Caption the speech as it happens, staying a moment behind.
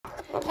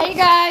Hey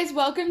guys,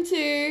 welcome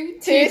to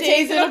Two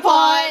Teas in a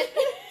Pod.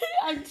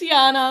 I'm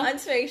Tiana. I'm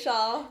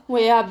Trisha.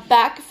 We are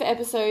back for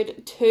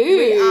episode 2.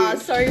 We are.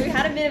 Sorry, we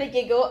had a bit of a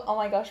giggle. Oh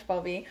my gosh,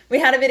 Bobby. We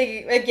had a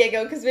bit of a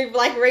giggle because we've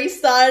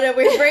restarted it,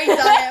 we've redone it,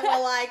 and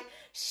we're like,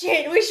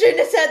 shit, we shouldn't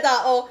have said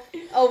that.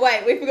 Oh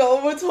wait, we forgot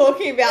what we were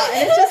talking about,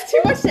 and it's just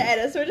too much to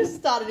edit, so we just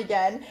started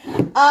again.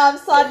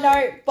 Side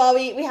note,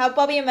 Bobby, we have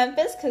Bobby in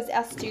Memphis because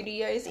our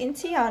studio's in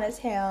Tiana's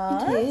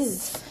house. It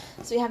is.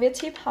 So we have your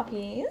 2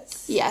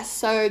 puppies. Yes,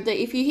 so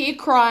if you hear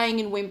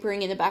crying and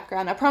whimpering in the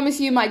background, I promise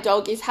you my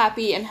dog is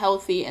happy and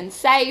healthy and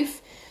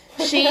safe.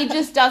 She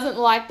just doesn't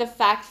like the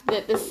fact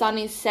that the sun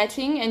is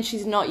setting and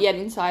she's not yet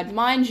inside.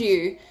 Mind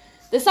you,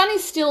 the sun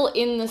is still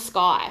in the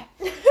sky.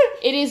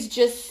 It is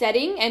just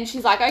setting, and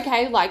she's like,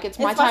 okay, it's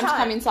my time to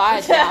come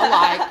inside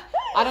now.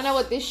 I don't know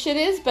what this shit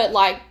is, but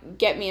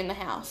get me in the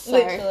house. So.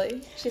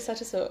 Literally. She's such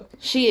a sook.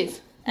 She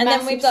is. And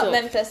then we've got sook.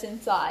 Memphis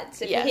inside.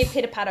 So if you hear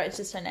pitter-patter, it's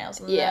just her nails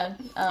on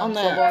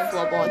the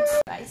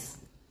floorboards. Nice.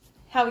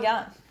 How are we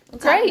going?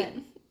 What's Great.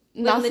 happening?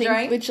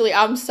 Nothing. Literally,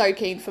 I'm so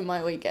keen for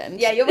my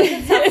weekend. Yeah, your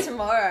weekend starts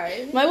tomorrow.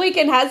 My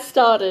weekend has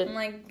started. Oh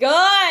my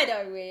god,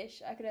 I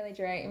wish. I could only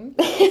dream.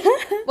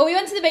 Well, we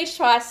went to the beach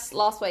twice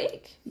last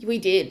week. We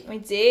did. We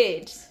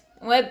did.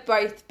 We're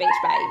both beach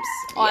babes.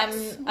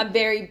 Yes. I'm a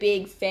very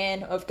big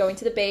fan of going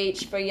to the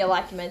beach for your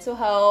mental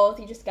health.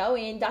 You just go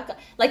in, duck.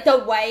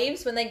 The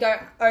waves when they go,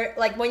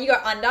 when you go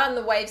under and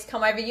the waves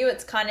come over you,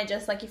 it's kind of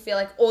just you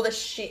feel all the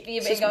shit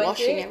you've been going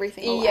through. Washing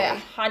everything away. Yeah,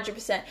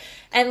 100%.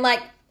 And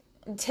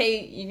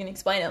T, you can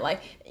explain it.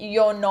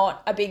 You're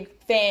not a big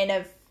fan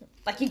of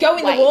you go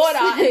in the water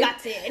and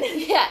that's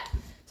it. Yeah.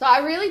 So I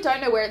really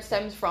don't know where it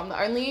stems from. The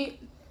only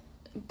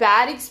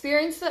bad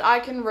experience that I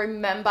can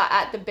remember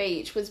at the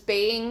beach was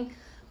being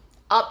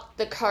up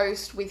the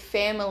coast with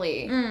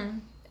family,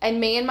 and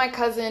me and my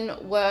cousin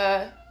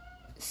were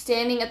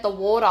standing at the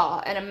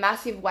water and a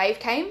massive wave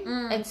came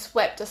and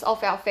swept us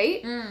off our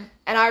feet, and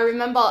I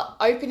remember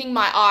opening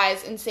my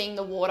eyes and seeing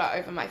the water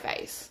over my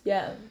face.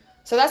 Yeah.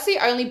 So that's the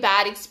only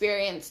bad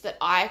experience that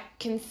I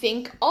can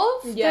think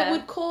of that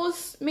would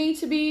cause me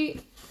to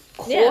be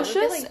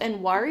cautious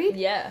and worried.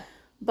 Yeah.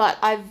 But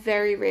I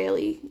very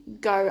rarely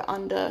go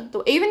under,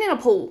 even in a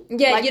pool.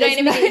 Yeah, you don't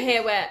even get your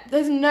hair wet.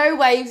 There's no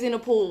waves in a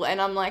pool,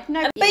 and I'm like,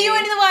 no. But you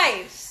went in the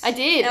waves. I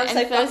did, and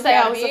the first day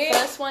I was the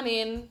first one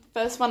in,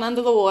 first one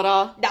under the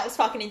water. That was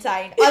fucking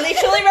insane. I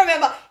literally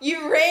remember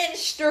you ran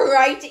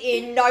straight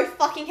in, no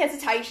fucking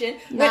hesitation,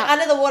 went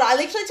under the water. I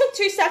literally took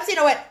 2 steps in,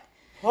 I went,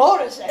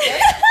 hold a second,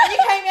 and you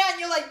came out and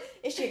you're like,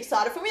 is she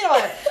excited for me? And I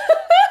went,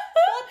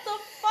 what the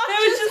fuck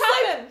just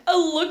happened? A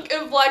look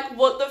of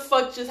what the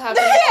fuck just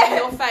happened on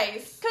your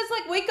face. Because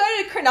we go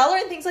to Cronulla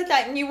and things like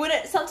that, and you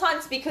wouldn't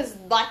sometimes because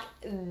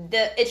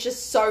it's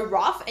just so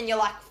rough, and you're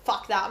like,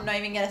 fuck that, I'm not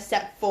even gonna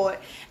step forward.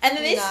 And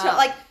then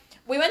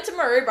we went to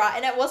Maroubra,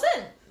 and it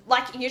wasn't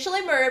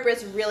usually Maroubra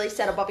is really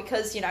settled, but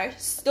because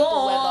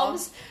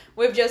storms.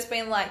 We've just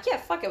been yeah,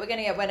 fuck it, we're going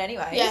to get wet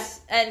anyways. Yeah.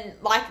 And,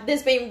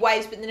 there's been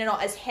waves, but they're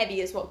not as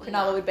heavy as what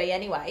Cronulla would be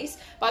anyways.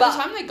 By the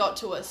time they got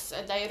to us,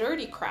 they had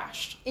already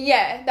crashed.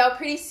 Yeah, they were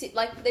pretty,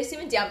 they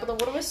simmered down, but the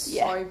water was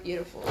so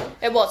beautiful.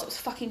 It was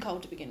fucking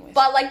cold to begin with.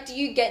 But, do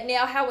you get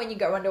now how when you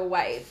go under a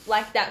wave,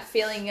 that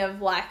feeling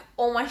of,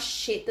 all my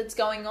shit that's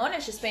going on,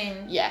 it's just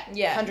been... Yeah,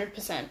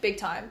 100%. Big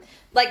time.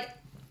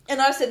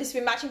 And I've said this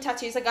with matching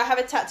tattoos, I have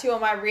a tattoo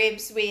on my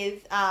ribs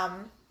with,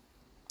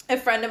 a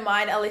friend of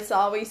mine,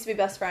 Alyssa, we used to be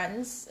best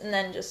friends, and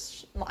then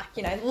just,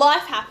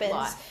 life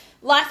happens.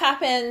 Life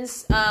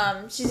happens.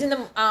 She's in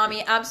the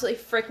army,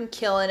 absolutely freaking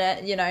killing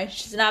it,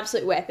 she's an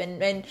absolute weapon,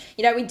 and,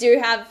 we do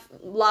have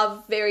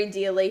love very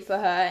dearly for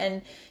her,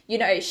 and,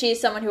 she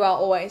is someone who I'll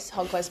always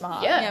hold close to my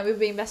heart. Yeah. We've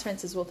been best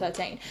friends since we were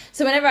 13.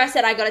 So whenever I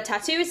said I got a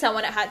tattoo with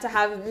someone, it had to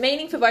have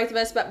meaning for both of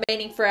us, but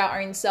meaning for our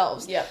own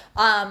selves. Yeah.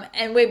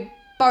 And we're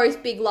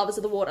both big lovers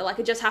of the water.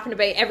 It just happened to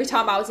be every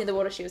time I was in the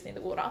water, she was near the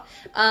water.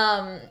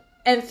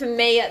 And for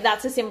me,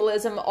 that's a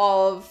symbolism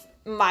of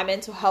my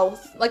mental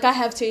health. I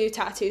have 2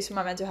 tattoos for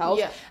my mental health.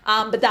 Yeah.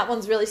 But that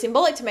one's really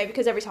symbolic to me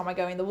because every time I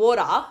go in the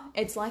water,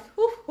 it's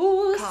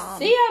ooh,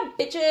 see ya,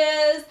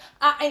 bitches.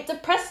 I ain't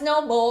depressed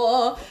no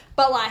more.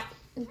 But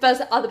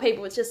for other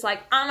people, it's just oh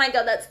my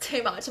God, that's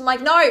too much.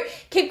 I'm no,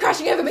 keep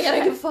crashing over me. I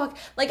don't give a fuck.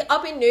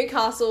 Up in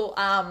Newcastle,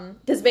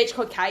 there's a beach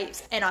called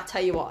Caves. And I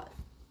tell you what,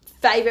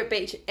 favourite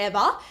beach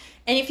ever.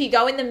 And if you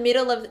go in the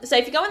middle of... So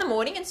if you go in the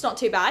morning, it's not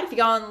too bad. If you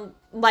go on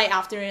late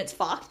afternoon, it's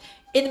fucked.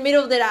 In the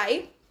middle of the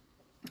day,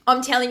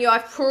 I'm telling you,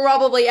 I've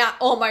probably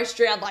almost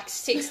drowned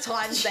 6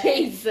 times there.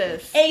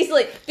 Jesus.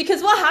 Easily.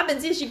 Because what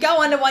happens is you go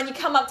under one, you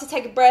come up to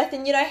take a breath,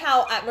 and you know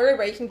how at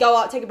Maroubra you can go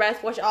up, take a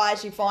breath, wash your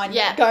eyes, you find,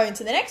 go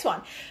into the next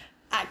one.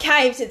 At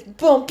Caves, it's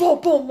boom,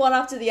 boom, boom, one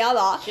after the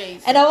other.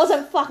 Jesus. And I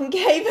wasn't fucking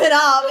keeping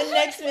up. And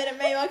next minute,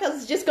 me and my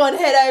cousin's just gone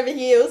head over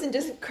heels and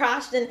just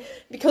crashed. And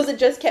because it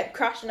just kept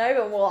crashing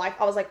over, I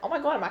was oh my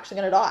God, I'm actually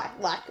going to die.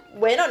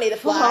 We're not near the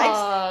flags.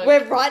 Fuck.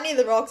 We're right near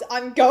the rocks.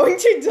 I'm going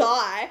to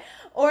die.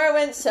 Or I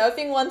went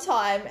surfing one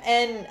time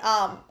and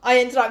I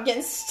ended up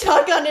getting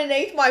stuck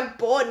underneath my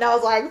board. And I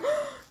was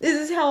This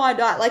is how I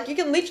dye. Like, you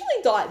can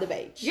literally dye at the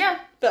beach. Yeah.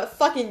 But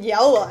fucking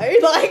yellow,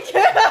 like,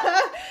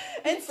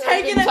 it's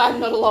taken a time,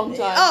 not a long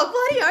time.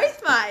 Oh, bloody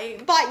oath,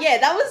 mate. But yeah,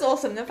 that was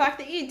awesome. The fact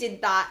that you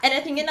did that. And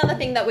I think another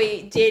thing that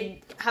we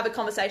did have a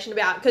conversation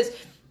about, because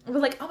we're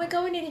like, oh my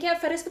God, we need to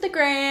get photos for the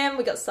gram.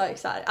 We got so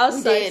excited. I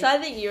was so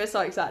excited that you were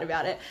so excited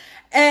about it.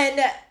 And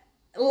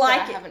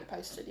like, I haven't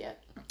posted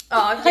yet.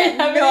 Oh, yeah,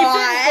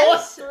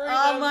 nice.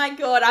 Oh my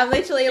God, I'm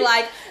literally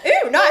like,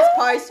 ooh, nice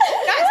post.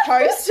 Nice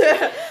post.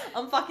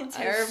 I'm fucking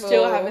terrible. I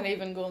still haven't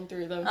even gone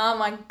through them. Oh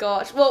my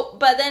gosh. Well,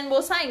 but then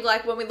we're saying,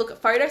 like, when we look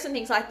at photos and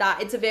things like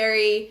that, it's a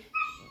very,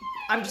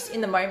 I'm just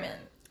in the moment.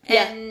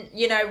 Yeah. And,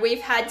 you know,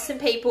 we've had some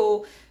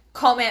people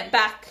comment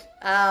back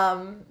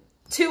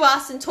to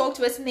us and talk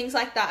to us and things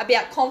like that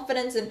about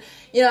confidence, and,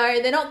 you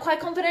know, they're not quite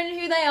confident in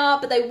who they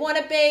are, but they want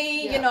to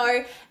be, you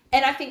know.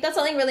 And I think that's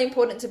something really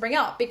important to bring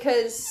up,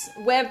 because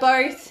we're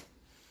both,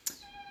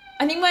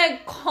 I think we're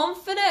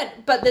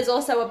confident, but there's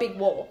also a big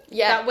wall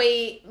that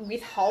we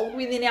withhold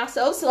within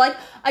ourselves. So, like,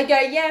 I go,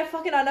 yeah,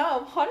 fucking, I know,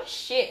 I'm hot as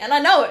shit. And I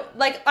know it.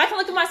 Like, I can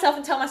look at myself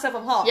and tell myself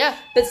I'm hot. Yeah.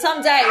 But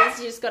some days,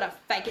 you just got to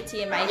fake it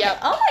till you make it.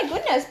 Oh, my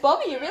goodness,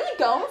 Bobby, you're really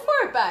going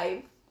for it,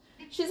 babe.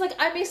 She's like,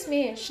 I miss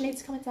Mish. She needs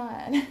to come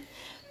inside.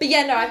 But,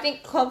 yeah, no, I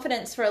think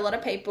confidence for a lot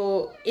of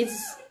people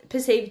is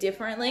perceived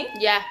differently.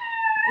 Yeah.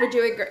 Would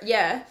you agree?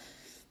 Yeah.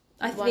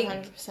 I think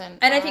 100%.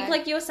 And I think,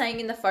 like you were saying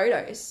in the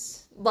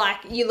photos, like,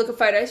 you look at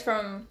photos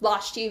from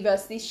last year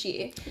versus this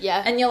year.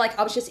 Yeah. And you're like,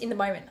 I was just in the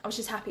moment. I was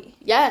just happy.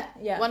 Yeah.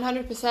 Yeah.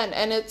 100%.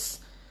 And it's,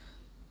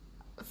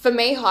 for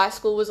me, high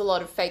school was a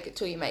lot of fake it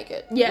till you make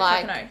it. Yeah,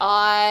 like,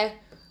 I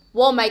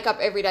wore makeup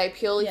every day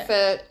purely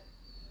for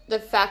the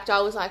fact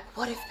I was like,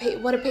 what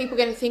are people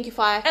going to think if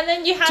I And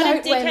then you had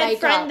a dickhead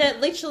friend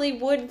that literally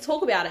would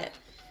talk about it.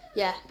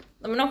 Yeah.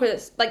 I'm not gonna,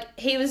 like,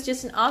 he was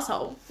just an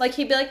asshole. Like,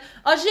 he'd be like,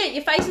 oh shit,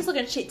 your face is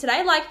looking shit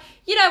today. Like,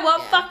 you know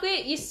what, fuck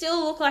it, you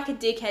still look like a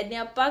dickhead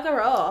now,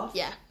 bugger off.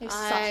 Yeah. You're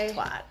such a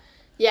twat.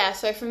 Yeah,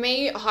 so for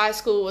me, high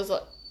school was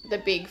like the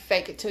big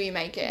fake it till you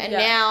make it. And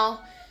now,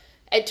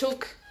 it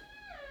took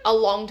a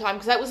long time,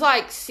 because that was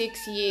like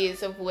 6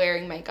 years of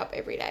wearing makeup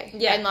every day.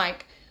 Yeah. And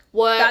like,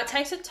 work. That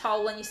takes a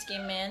toll on your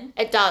skin, man.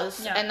 It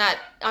does. Yeah. And that,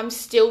 I'm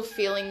still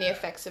feeling the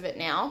effects of it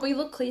now. We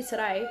look clear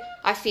today.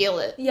 I feel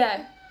it.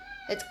 Yeah.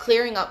 It's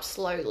clearing up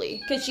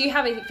slowly. Because you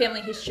have a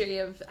family history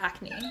of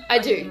acne. I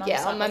do,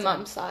 yeah, on my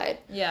mum's side.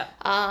 Yeah.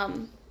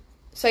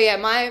 So yeah,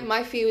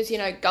 my fear was, you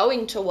know,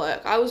 going to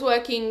work. I was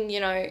working, you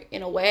know,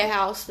 in a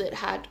warehouse that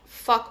had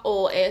fuck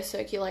all air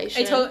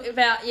circulation. They talk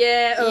about,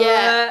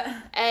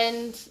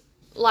 and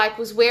like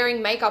was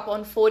wearing makeup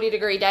on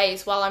 40-degree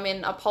days while I'm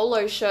in a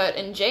polo shirt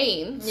and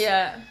jeans.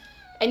 Yeah.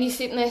 And you're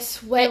sitting there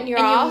sweating your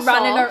ass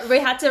off. We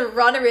had to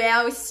run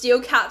around with steel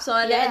caps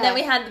on, and then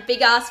we had the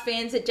big ass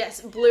fans that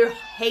just blew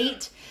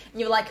heat, and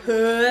you were like,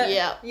 huh.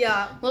 Yeah.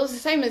 Yeah. Well, it's the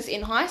same as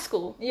in high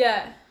school.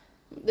 Yeah.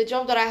 The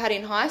job that I had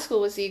in high school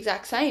was the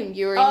exact same.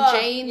 You were in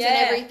jeans and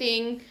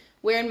everything,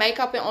 wearing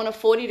makeup on a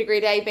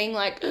 40-degree day, being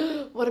like,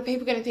 what are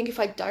people going to think if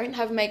I don't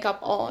have makeup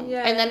on?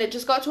 Yeah. And then it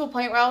just got to a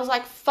point where I was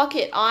like, fuck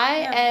it, I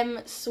am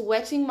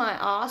sweating my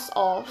ass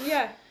off.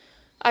 Yeah.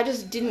 I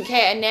just didn't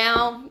care. And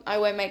now I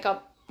wear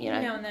makeup, you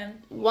know, now and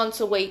then, once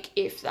a week,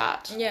 if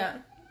that. Yeah.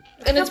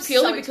 And it's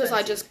purely because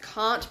I just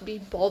can't be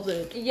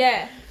bothered.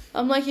 Yeah.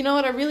 I'm like, you know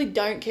what, I really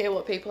don't care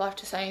what people have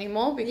to say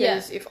anymore,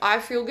 because if I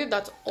feel good,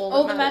 that's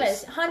all that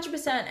matters.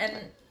 100%. And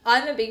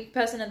I'm a big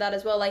person of that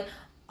as well. Like,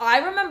 I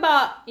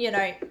remember, you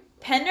know,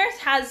 Penrith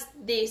has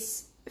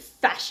this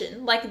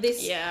fashion, like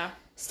this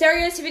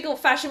stereotypical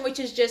fashion, which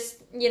is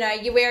just, you know,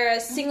 you wear a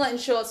singlet and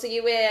shorts, or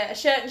you wear a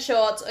shirt and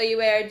shorts, or you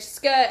wear a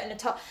skirt and a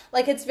top.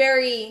 Like, it's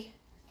very,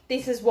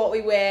 this is what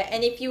we wear.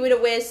 And if you were to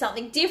wear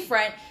something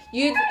different,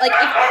 you'd, like,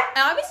 if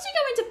I was to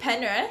go into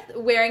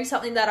Penrith wearing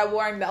something that I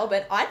wore in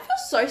Melbourne, I'd feel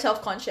so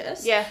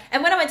self-conscious. Yeah.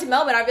 And when I went to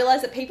Melbourne, I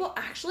realised that people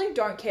actually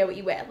don't care what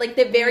you wear. Like,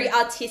 they're very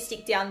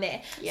artistic down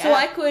there. Yeah. So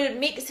I could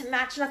mix and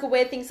match, and I could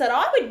wear things that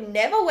I would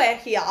never wear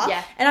here.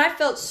 Yeah. And I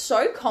felt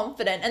so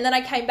confident. And then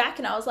I came back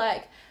and I was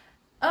like,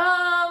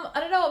 I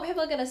don't know what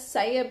people are going to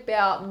say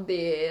about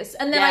this.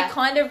 And then I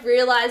kind of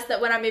realised that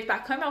when I moved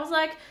back home, I was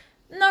like,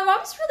 no, I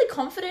was really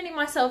confident in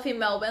myself in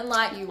Melbourne.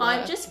 Like,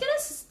 I'm just going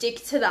to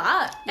stick to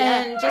that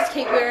and just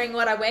keep wearing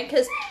what I wear.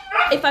 Because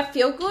if I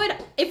feel good,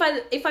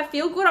 if I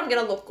feel good, I'm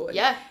going to look good.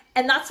 Yeah.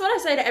 And that's what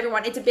I say to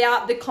everyone. It's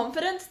about the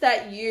confidence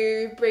that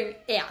you bring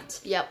out.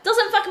 Yep.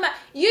 Doesn't fucking matter.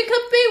 You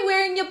could be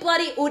wearing your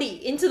bloody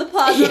hoodie into the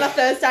party on a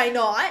Thursday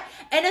night.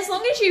 And as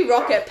long as you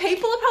rock it,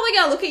 people are probably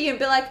going to look at you and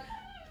be like,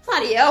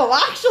 bloody hell,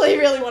 I actually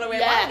really want to wear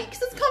my hoodie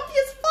because it's comfy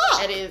as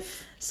fuck. It is.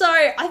 So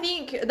I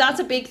think that's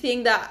a big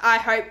thing that I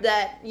hope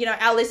that, you know,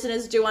 our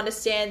listeners do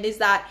understand, is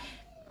that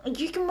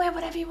you can wear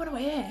whatever you want to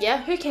wear.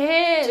 Yeah. Who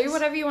cares? Do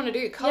whatever you want to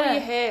do. Colour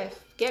your hair.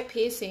 Get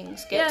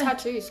piercings. Get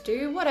tattoos.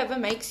 Do whatever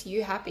makes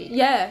you happy.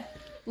 Yeah.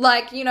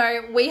 Like, you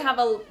know, we have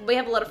a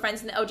lot of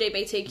friends in the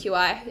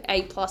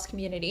LGBTQIA+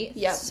 community.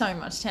 Yeah. So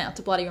much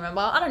to bloody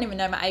remember. I don't even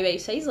know my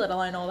ABCs, let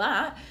alone all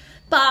that.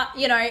 But,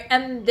 you know,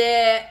 and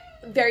they're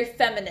very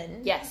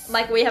feminine. Yes.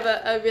 Like, we have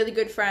a really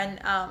good friend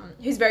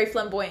who's very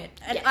flamboyant.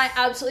 And Yes. I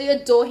absolutely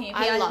adore him.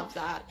 I love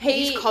that.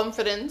 His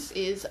confidence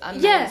is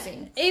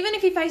amazing. Yeah. Even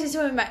if he fakes it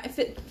till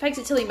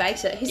he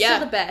makes it, he's still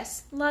the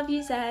best. Love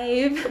you,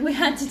 Zave. We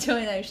had to do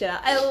him shout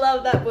out. I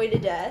love that boy to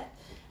death.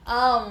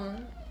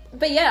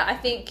 But yeah, I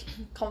think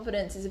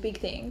confidence is a big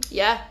thing.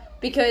 Yeah.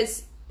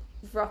 Because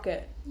rock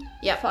it.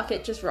 Yeah. Fuck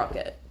it, just rock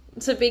it.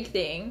 It's a big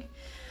thing.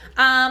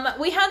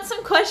 We had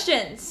some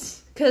questions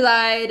because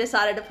I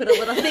decided to put a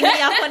little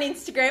thingy up on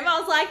Instagram. I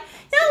was like,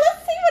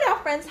 let's see what our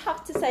friends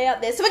have to say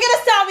out there. So we're going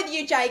to start with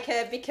you,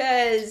 Jacob,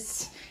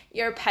 because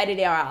you're a pain in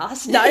our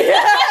ass. No.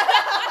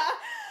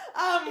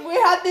 We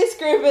had this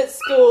group at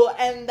school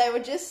and they were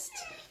just,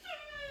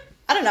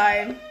 I don't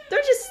know,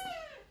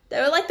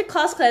 they were like the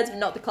class clowns but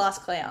not the class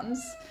clowns.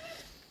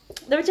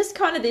 They were just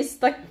kind of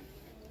this, like,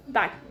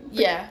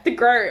 the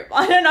group.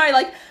 I don't know,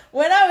 like,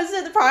 when I was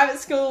at the private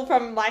school for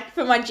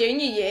my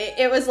junior year,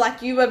 it was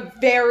like you were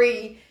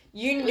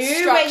you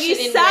knew where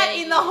you sat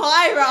in the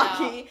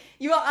hierarchy. Yeah.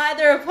 You were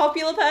either a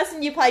popular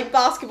person, you played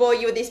basketball,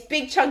 you were this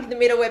big chunk in the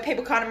middle where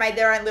people kind of made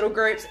their own little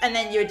groups, and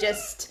then you were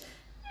just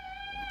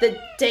the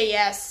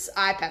DS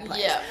iPad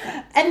players.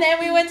 Yeah. And then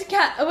we went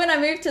to when I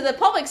moved to the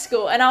public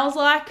school, and I was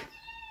like,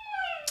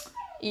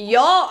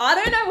 I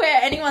don't know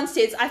where anyone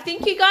sits. I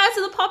think you guys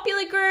are the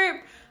popular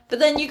group. But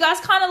then you guys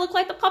kind of look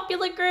like the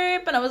popular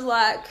group, and I was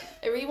like...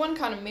 Everyone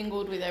kind of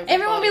mingled with everybody.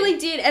 Everyone really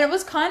did, and it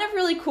was kind of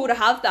really cool to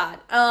have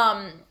that.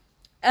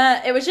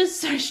 It was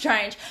just so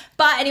strange.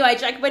 But anyway,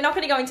 Jake, we're not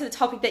going to go into the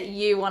topic that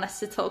you want us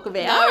to talk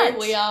about. No,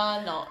 we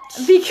are not.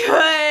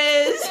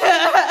 Because...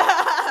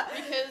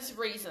 because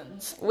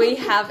reasons. We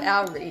have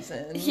our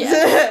reasons.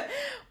 Yeah.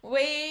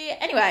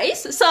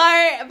 Anyways,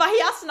 but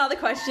he asked another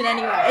question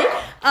anyway.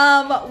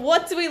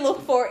 What do we look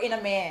for in a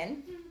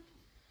man?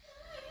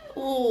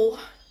 Ooh...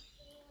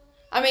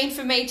 I mean,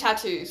 for me,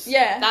 tattoos.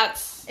 Yeah.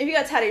 That's... If you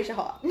got tattoos, you're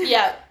hot.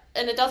 Yeah.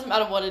 And it doesn't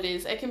matter what it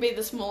is. It can be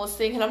the smallest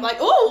thing, and I'm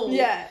like, ooh!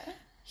 Yeah.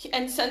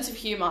 And sense of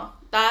humour.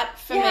 That,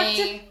 for me... You have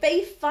to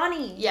be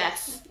funny.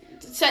 Yes.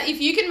 So,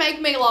 if you can make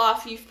me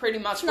laugh, you've pretty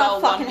much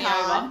won me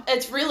over.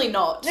 It's really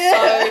not.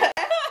 So...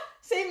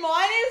 See,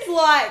 mine is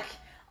like,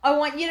 I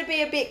want you to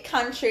be a bit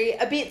country,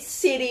 a bit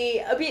city,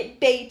 a bit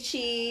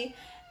beachy...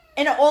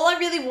 And all I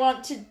really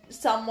want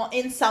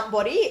in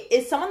somebody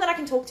is someone that I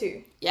can talk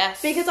to. Yes.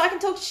 Because I can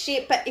talk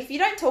shit, but if you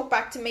don't talk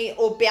back to me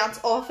or bounce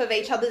off of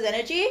each other's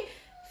energy,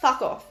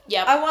 fuck off.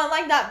 Yeah. I want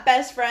like that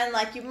best friend,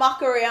 like you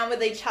muck around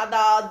with each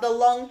other,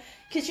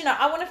 because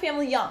I want a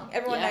family young.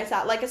 Everyone knows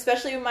that. Like,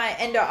 especially with my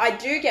endo, I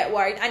do get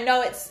worried. I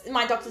know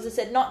my doctors have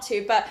said not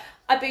to, but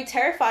I'd be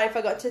terrified if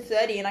I got to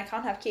 30 and I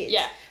can't have kids.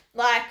 Yeah.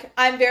 Like,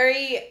 I'm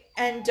very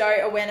endo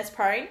awareness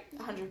prone.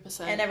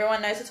 100%. And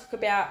everyone knows I talk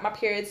about my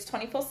periods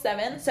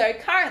 24/7. So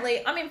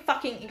currently, I'm in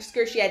fucking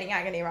excruciating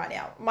agony right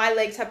now. My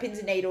legs have pins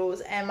and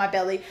needles and my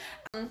belly.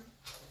 But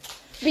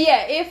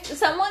yeah, if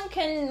someone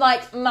can,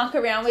 like, muck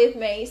around with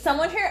me,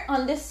 someone who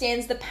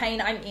understands the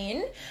pain I'm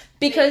in,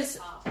 because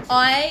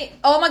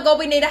oh my god,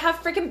 we need to have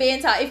freaking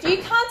banter. If you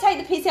can't take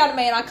the piss out of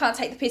me and I can't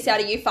take the piss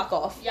out of you, fuck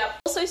off. Yep.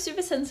 Also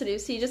super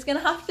sensitive, so you're just gonna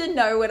have to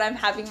know when I'm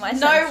having my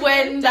know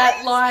when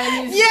that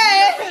line is.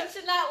 Yeah. It's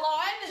in that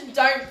line and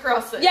don't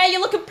cross it. Yeah,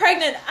 you're looking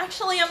pregnant.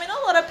 Actually, I'm in a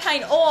lot of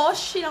pain. Oh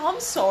shit, I'm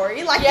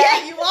sorry. Like,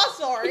 yeah you are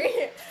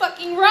sorry.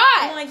 Fucking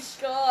right. Oh my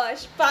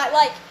gosh. But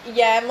like,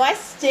 yeah, my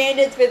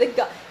standards with a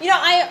guy.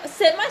 I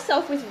set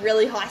myself with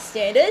really high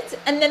standards,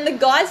 and then the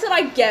guys that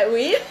I get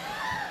with,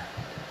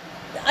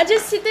 I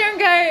just sit there and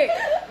go,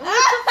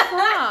 what the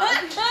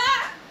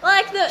fuck?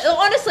 Like,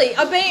 honestly,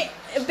 I've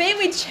been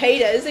with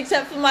cheaters,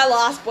 except for my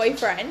last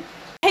boyfriend.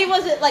 He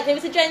wasn't, like, he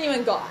was a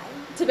genuine guy,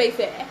 to be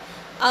fair.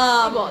 He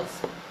was.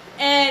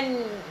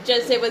 And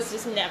it was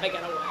just never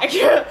going to work.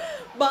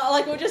 But,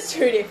 like, we're just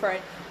too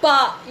different.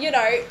 But,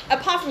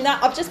 apart from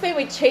that, I've just been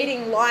with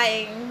cheating,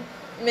 lying,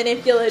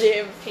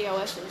 manipulative.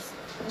 POSs.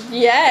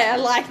 Yeah,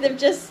 like, they've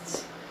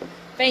just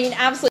been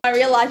absolutely... I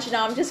realised,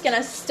 I'm just going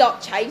to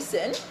stop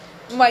chasing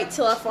and wait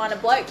till I find a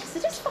bloke, because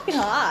they're just fucking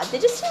hard.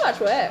 They're just too much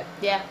work.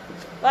 Yeah.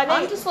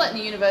 I'm just letting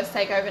the universe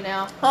take over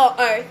now. Oh,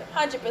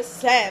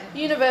 100%.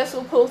 Universe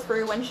will pull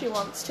through when she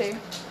wants to.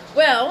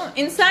 Well,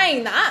 in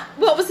saying that,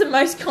 what was the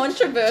most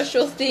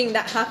controversial thing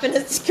that happened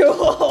at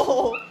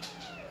school?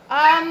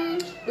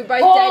 We both dated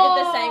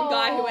the same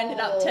guy who ended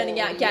up turning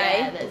out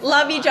gay. Yeah,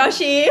 love you,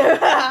 Joshy.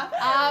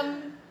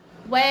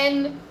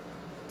 When...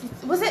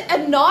 Was it a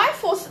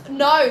knife or...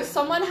 No,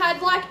 someone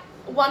had, like,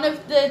 one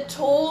of the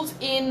tools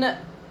in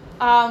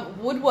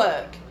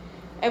woodwork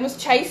and was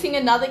chasing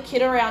another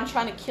kid around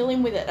trying to kill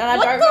him with it. And I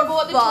don't remember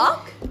what the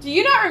fuck? Do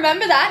you not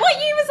remember that? What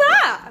year was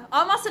that?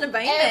 I mustn't have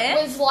been there.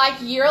 It was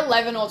like year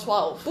 11 or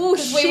 12.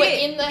 Bullshit. We were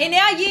in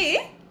our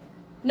year?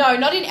 No,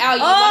 not in our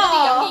year. One of the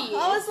younger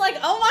years. I was like,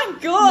 oh my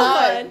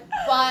god. No,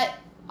 but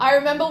I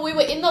remember we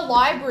were in the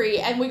library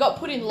and we got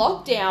put in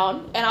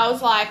lockdown and I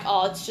was like,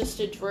 oh, it's just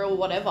a drill,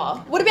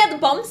 whatever. What about the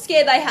bomb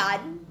scare they had?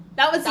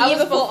 That was the year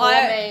before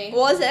me.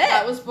 Was it?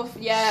 That was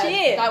before, yeah.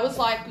 Shit. That was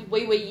like,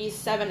 we were year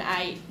 7,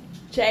 8.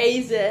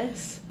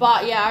 Jesus.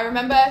 But yeah, I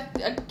remember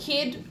a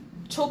kid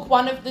took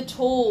one of the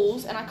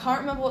tools, and I can't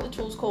remember what the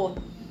tool's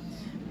called,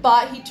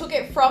 but he took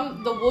it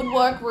from the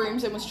woodwork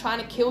rooms and was trying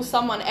to kill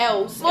someone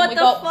else. What and we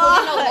the got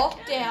fuck?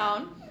 put in a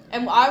lockdown,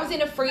 and I was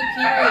in a free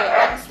period,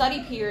 like a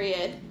study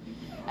period,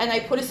 and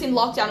they put us in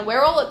lockdown.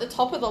 We're all at the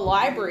top of the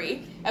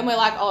library, and we're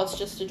like, oh, it's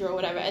just a drill,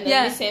 whatever. And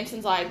then Miss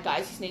Sampson's like, guys,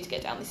 you just need to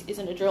get down. This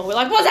isn't a drill. We're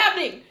like, what's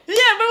happening? Yeah,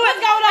 but what's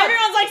going on?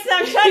 Everyone's like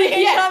Snapchatting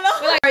each Yeah.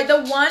 other. Like,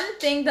 the one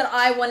thing that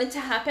I wanted to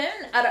happen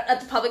at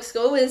the public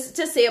school was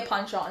to see a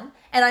punch on,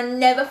 and I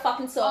never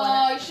fucking saw it.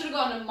 Oh, you should have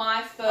gone to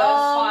my first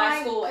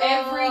high school. God.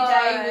 Every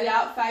day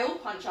without fail,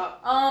 punch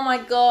up. Oh my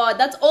god,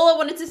 that's all I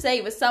wanted to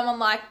see was someone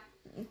like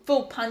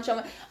full punch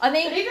on. I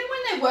think. But even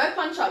when there were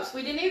punch ups,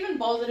 we didn't even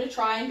bother to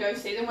try and go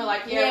see them. We're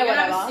like, we're gonna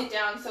have to sit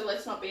down, so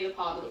let's not be the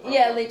part of the problem.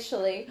 Yeah,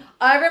 literally.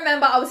 I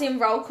remember I was in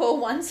roll call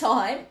one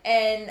time,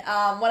 and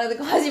one of the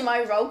guys in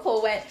my roll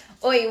call went,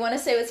 "Oh, you want to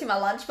see what's in my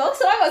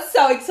lunchbox?" And I got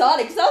so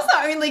excited because I was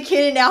the only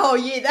kid in our whole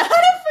year that had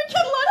a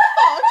freaking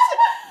lunchbox.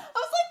 I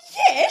was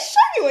like, "Yeah,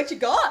 show me what you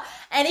got."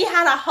 And he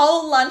had a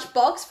whole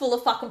lunchbox full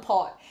of fucking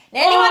pot.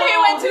 Now, anyone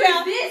who went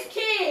to this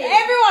kid?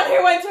 Everyone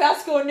who went to our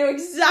school knew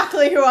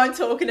exactly who I'm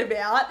talking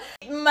about.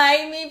 It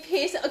made me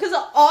piss because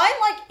I'm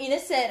like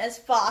innocent as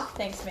fuck.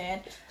 Thanks,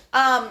 man.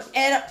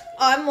 And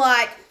I'm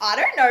like, I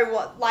don't know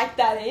what like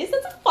that is.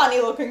 That's a funny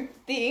looking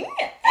thing.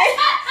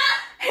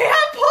 He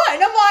had pot,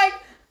 and I'm like,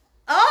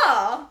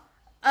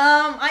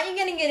 aren't you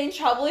gonna get in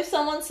trouble if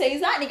someone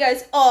sees that? And he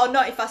goes, oh,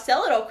 not if I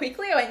sell it all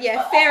quickly. I went,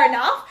 yeah, fair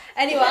enough.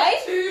 Anyway,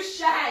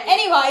 touche.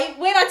 Anyway,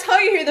 when I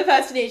tell you who the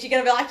person is, you're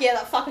gonna be like, yeah,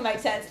 that fucking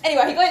makes sense.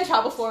 Anyway, he got in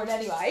trouble for it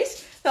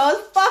anyways. That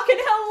was fucking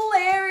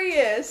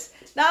hilarious.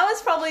 That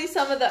was probably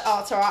some of the...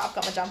 Oh, it's alright, I've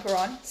got my jumper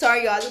on.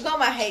 Sorry, guys, I've got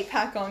my heat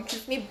pack on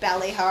because my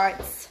belly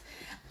hurts.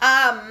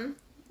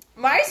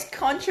 Most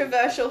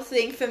controversial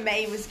thing for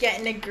me was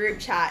getting a group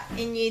chat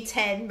in year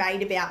 10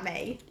 made about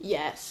me.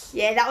 Yes.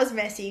 Yeah, that was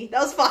messy.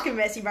 That was fucking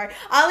messy, bro.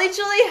 I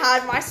literally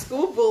had my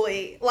school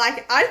bully,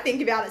 like, I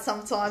think about it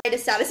sometimes, made a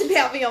status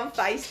about me on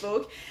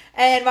Facebook,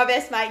 and my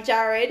best mate,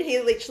 Jared,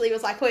 he literally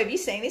was like, oh, have you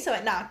seen this? I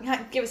went, nah,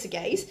 give us a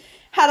gaze.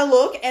 Had a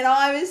look, and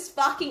I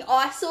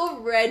saw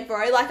red,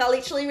 bro. Like, I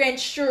literally ran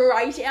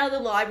straight out of the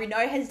library,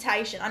 no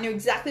hesitation. I knew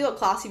exactly what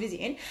class he was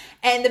in,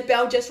 and the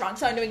bell just rung,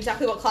 so I knew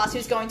exactly what class he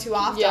was going to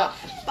after. Yeah.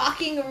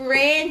 Fucking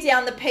ran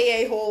down the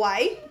PE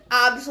hallway,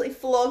 absolutely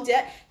flogged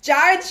it.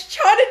 Jared's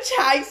trying to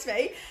chase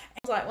me. I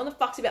was like, what the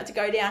fuck's about to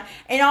go down?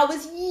 And I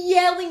was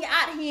yelling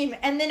at him,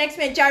 and the next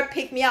minute, Jared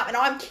picked me up, and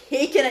I'm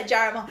kicking at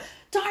Jared. I'm like,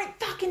 don't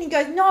fucking, he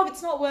goes, no,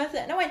 it's not worth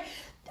it. And I went,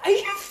 are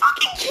you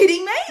fucking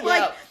kidding me? Yep.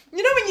 Like,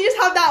 you know when you just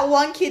have that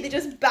one kid that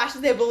just bashes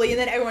their bully and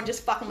then everyone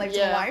just fucking leaves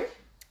them alone?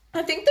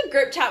 I think the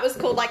group chat was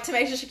called, like,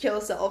 Tamisha should kill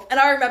herself. And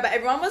I remember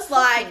everyone was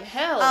like,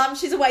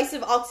 she's a waste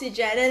of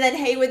oxygen. And then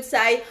he would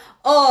say,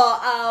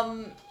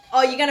 you're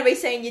going to be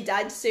seeing your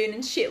dad soon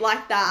and shit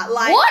like that.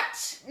 Like,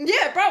 what?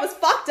 Yeah, bro, it was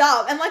fucked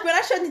up. And, like, when I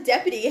showed the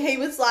deputy, he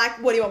was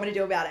like, what do you want me to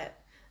do about it?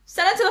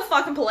 Send it to the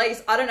fucking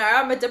police. I don't know.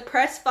 I'm a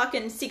depressed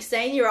fucking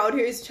 16-year-old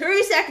who's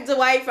 2 seconds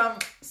away from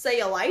see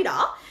you later.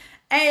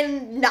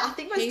 And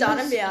nothing was done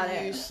about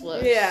it.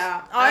 Useless.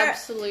 Yeah.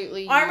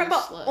 Absolutely useless. I remember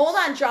all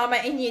that drama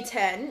in year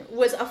 10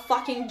 was a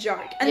fucking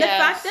joke. And the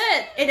fact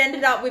that it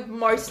ended up with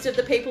most of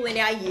the people in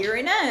our year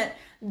in it,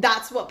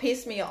 that's what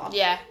pissed me off.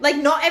 Yeah. Like,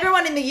 not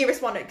everyone in the year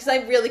responded because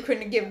they really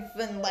couldn't have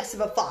given less of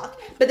a fuck.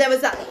 But there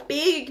was that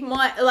big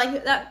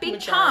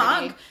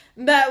chunk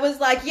that was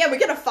like, yeah, we're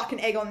going to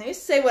fucking egg on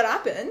this, see what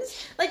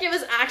happens. Like, it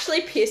was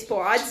actually piss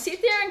poor. I'd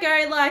sit there and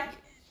go, like,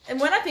 and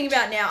when I think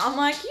about it now, I'm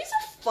like, he's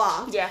a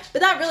fuck. Yeah.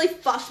 But that really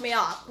fucked me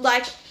up.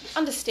 Like,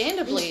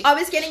 understandably. I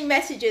was getting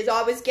messages.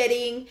 I was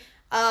getting,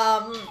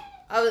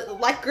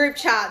 like, group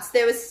chats.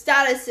 There was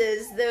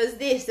statuses. There was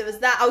this. There was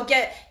that. I would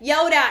get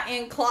yelled at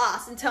in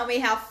class and tell me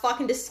how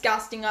fucking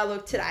disgusting I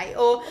look today.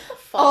 Or,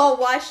 oh,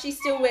 why is she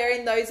still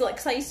wearing those, like,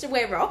 because I used to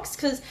wear rocks,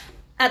 because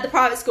at the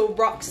private school,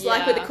 rocks,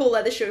 like, with the cool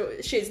leather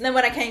shoes. And then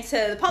when I came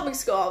to the public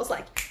school, I was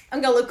like,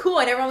 I'm going to look cool.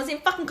 And everyone was in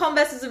fucking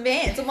Converses and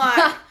Vans. I'm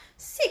like...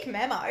 Sick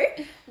memo.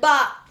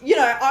 But, you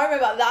know, I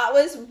remember that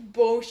was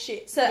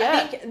bullshit. So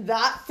I think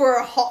that for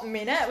a hot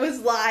minute was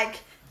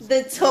like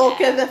the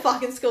talk of the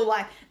fucking school.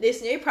 Like,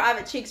 this new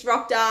private chick's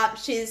rocked up.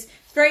 She's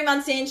 3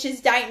 months in. She's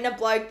dating a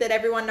bloke that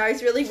everyone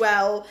knows really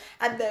well.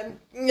 And then,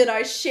 you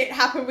know, shit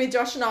happened with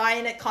Josh and I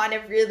and it kind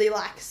of really,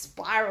 like,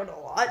 spiraled a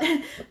lot.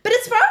 But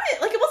it's probably,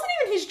 like, it wasn't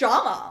even his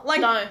drama.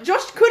 Like,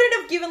 Josh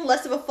couldn't have given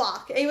less of a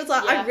fuck. He was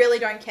like, I really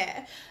don't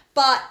care.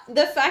 But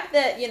the fact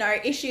that, you know,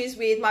 issues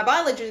with my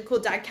biological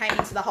dad came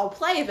into the whole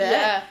play of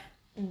it,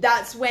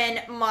 that's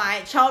when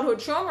my childhood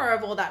trauma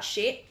of all that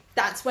shit,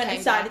 that's when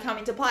it started to come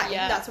into play.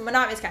 Yeah. That's when my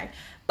nightmares came.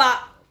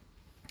 But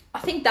I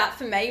think that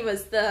for me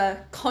was the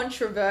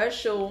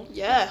controversial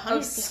 100%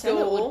 of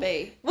school. It would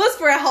be. Was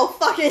for a whole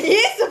fucking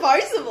year,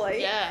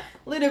 supposedly. Yeah.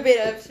 Little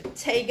bit of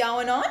tea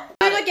going on.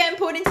 We were getting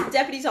put into the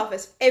deputy's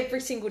office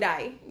every single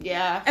day.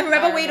 Yeah. And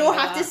remember we'd all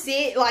have to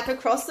sit, like,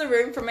 across the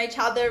room from each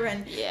other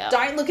and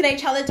don't look at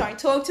each other, don't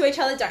talk to each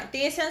other, don't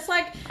this. And it's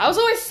like... I was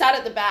always sat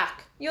at the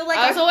back. You're like...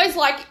 I was always,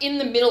 like, in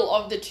the middle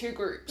of the two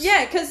groups.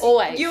 Yeah, because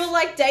always. You were,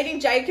 like,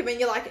 dating Jacob, and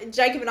you're like,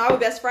 Jacob and I were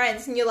best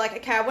friends, and you're like,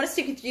 okay, I want to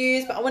stick with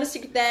you, but I want to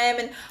stick with them,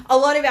 and a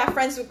lot of our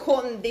friends were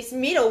caught in this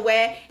middle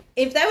where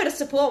if they were to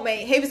support me,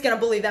 he was going to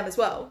bully them as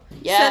well.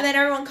 Yeah. So then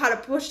everyone kind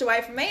of pushed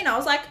away from me, and I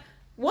was like,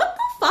 what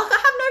the fuck? I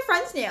have no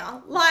friends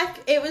now.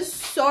 Like, it was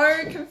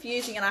so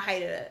confusing, and I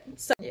hated it.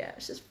 So, yeah,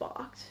 it's just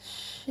fucked.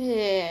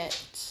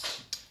 Shit.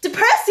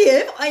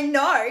 Depressive, I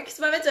know, because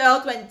my mental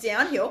health went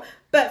downhill,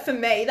 but for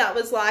me, that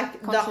was,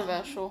 like...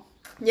 Controversial.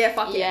 Yeah,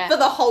 fuck yeah. For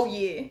the whole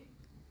year.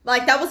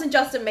 Like, that wasn't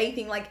just a me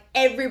thing. Like,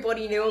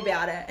 everybody knew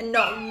about it. And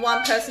not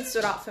one person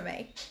stood up for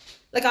me.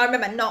 Like, I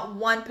remember not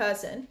one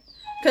person.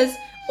 Because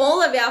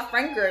all of our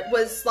friend group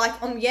was,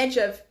 like, on the edge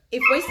of,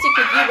 if we stick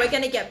with you, we're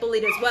going to get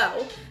bullied as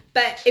well.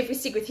 But if we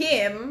stick with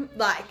him,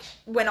 like,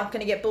 we're not going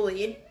to get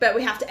bullied. But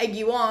we have to egg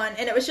you on.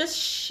 And it was just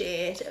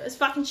shit. It was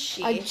fucking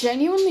shit. I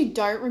genuinely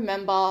don't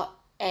remember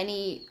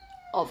any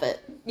of it.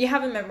 You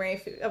have a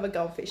memory of a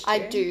goldfish, too. I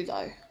do,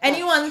 though.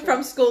 Anyone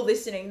from school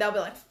listening, they'll be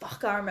like,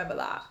 fuck, I remember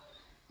that.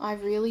 I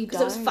really don't.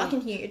 Because it was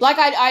fucking huge. Like,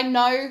 I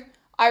know,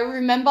 I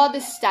remember the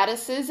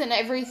statuses and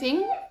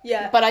everything.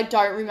 Yeah. But I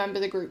don't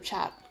remember the group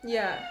chat.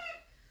 Yeah.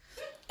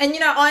 And, you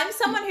know, I'm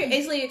someone who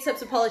easily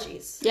accepts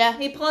apologies. Yeah.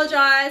 He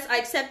apologised. I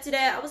accepted it.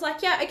 I was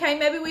like, yeah, okay,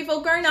 maybe we've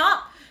all grown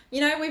up.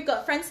 You know, we've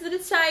got friends that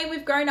would say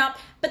we've grown up.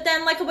 But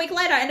then, like, a week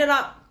later, I ended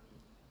up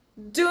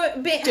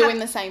doing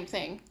the same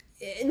thing.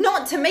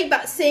 Not to me,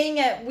 but seeing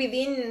it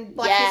within,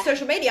 like, his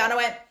social media. And I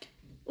went,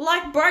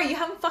 like, bro, you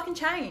haven't fucking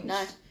changed.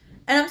 No.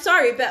 And I'm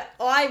sorry, but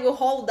I will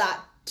hold that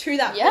to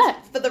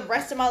that for the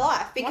rest of my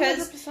life.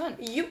 Because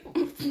 100%.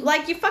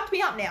 you fucked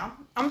me up now.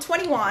 I'm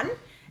 21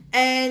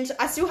 and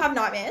I still have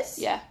nightmares.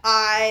 Yeah.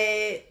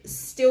 I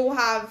still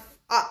have,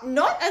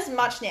 not as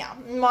much now.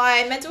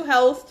 My mental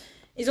health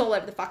is all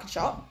over the fucking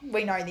shop.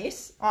 We know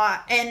this.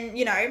 And,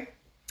 you know,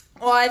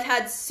 I've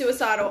had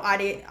suicidal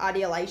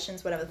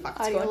ideations, whatever the fuck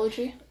it's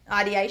called.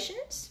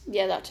 Ideations?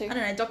 Yeah, that too. I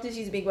don't know, doctors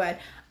use a big word.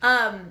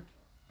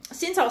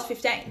 Since I was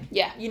 15.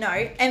 Yeah. You know,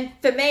 and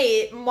for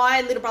me,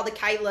 my little brother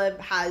Caleb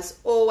has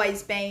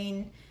always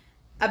been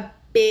a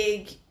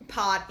big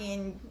part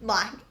in,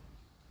 like,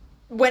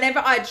 whenever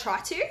I'd try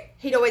to,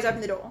 he'd always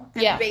open the door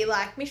and be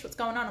like, Mish, what's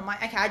going on? I'm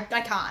like, okay,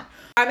 I can't.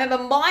 I remember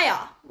Maya,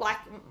 like,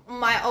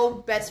 my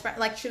old best friend,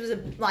 like, she was,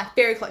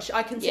 very close.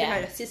 I consider her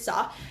a sister.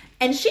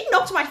 And she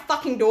knocked my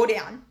fucking door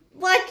down.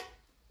 Like,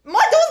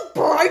 my door's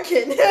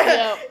broken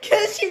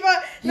because she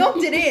knocked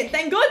it in.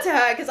 Thank God to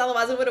her, because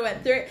otherwise I would have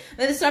went through it. And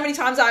there's so many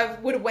times I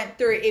would have went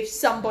through it if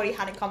somebody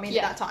hadn't come in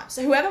at that time.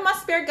 So whoever my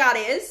spirit guide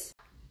is,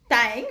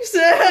 thanks.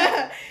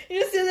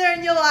 You just sit there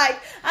and you're like,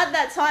 at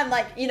that time,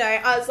 like, you know,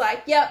 I was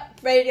like, yep,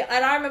 ready to,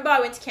 and I remember I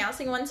went to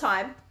counselling one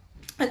time.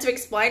 And to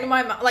explain to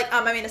my mum, like,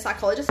 I'm a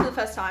psychologist for the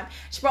first time.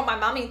 She brought my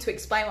mum in to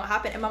explain what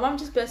happened. And my mum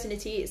just burst into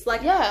tears.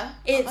 Like,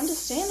 it's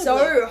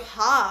so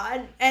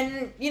hard.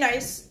 And, you know,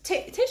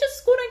 teachers at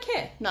school don't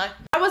care. No.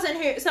 I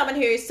wasn't someone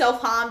who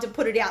self-harmed and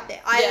put it out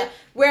there.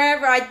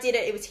 Wherever I did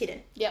it, it was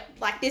hidden. Yeah.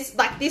 Like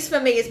this for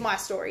me is my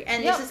story.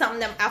 And this is something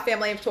that our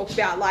family have talked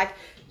about. Like,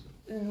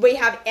 we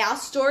have our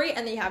story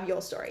and then you have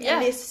your story. Yeah.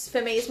 And this,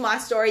 for me, is my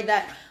story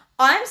that...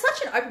 I'm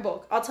such an open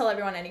book. I'll tell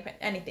everyone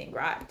anything,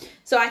 right?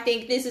 So I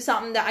think this is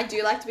something that I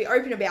do like to be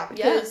open about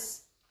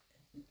because,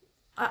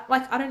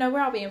 I don't know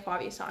where I'll be in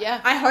 5 years' time. Yeah.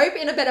 I hope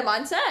in a better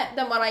mindset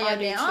than what I am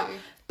now. Too.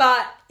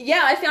 But,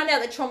 yeah, I found out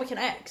that trauma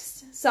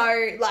connects.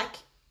 So, like,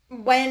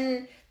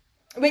 when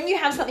you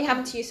have something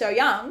happen to you so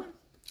young,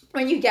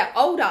 when you get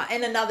older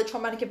and another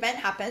traumatic event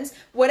happens,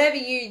 whatever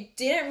you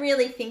didn't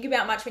really think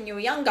about much when you were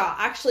younger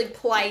actually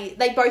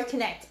they both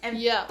connect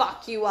and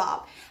fuck you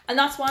up. And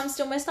that's why I'm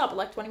still messed up at,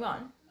 like,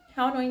 21.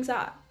 How annoying is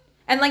that?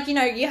 And, like, you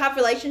know, you have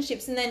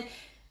relationships and then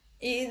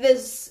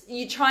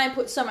you try and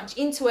put so much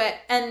into it,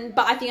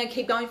 but I think I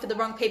keep going for the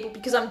wrong people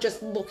because I'm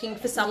just looking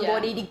for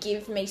somebody to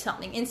give me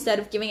something instead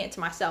of giving it to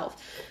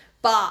myself.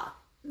 But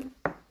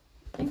I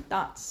think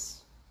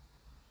that's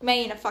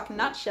me in a fucking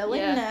nutshell,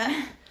 isn't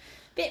it?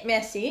 Bit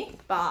messy,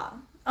 but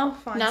I'll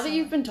find Now that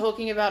you've been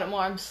talking about it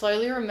more, I'm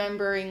slowly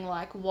remembering,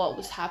 like, what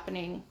was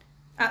happening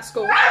at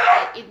school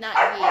in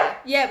that year.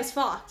 Yeah, it was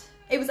fucked.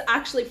 It was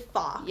actually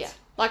fucked. Yeah.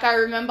 Like, I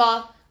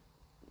remember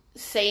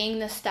seeing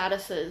the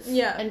statuses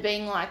and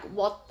being like,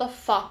 what the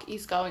fuck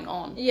is going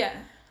on? Yeah.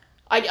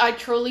 I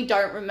truly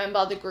don't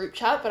remember the group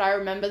chat, but I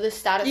remember the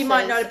statuses. You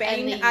might not have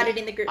been added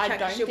in the group chat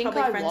because you're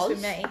probably friends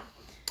with me.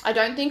 I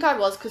don't think I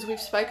was, because we've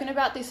spoken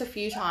about this a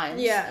few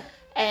times. Yeah.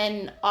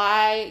 And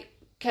I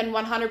can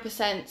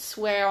 100%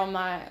 swear on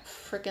my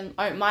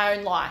my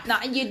own life.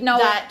 No, you'd know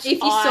it.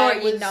 If you saw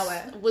it, you'd know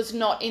it. Was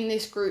not in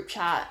this group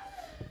chat.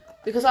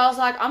 Because I was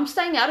like, I'm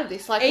staying out of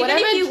this. Like, even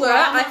whatever if you were,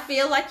 I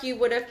feel like you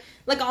would have...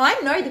 Like, I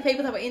know the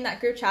people that were in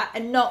that group chat,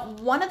 and not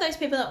one of those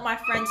people that my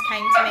friends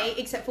came to me,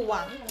 except for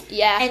one.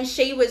 Yeah. And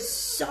she was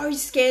so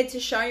scared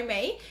to show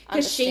me,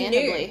 because she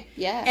knew.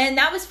 Yeah. And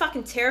that was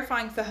fucking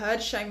terrifying for her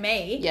to show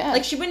me. Yeah.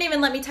 Like, she wouldn't even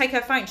let me take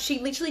her phone. She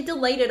literally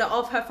deleted it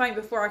off her phone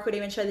before I could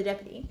even show the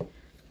deputy.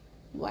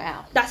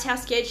 Wow. That's how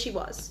scared she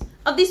was.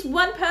 of this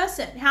one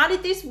person. How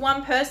did this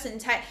one person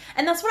take...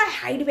 And that's what I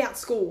hate about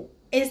school,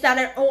 is that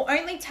it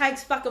only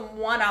takes fucking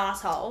one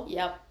asshole.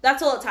 Yep.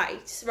 That's all it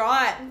takes,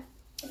 right?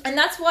 And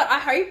that's what I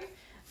hope,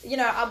 you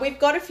know, we've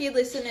got a few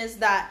listeners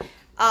that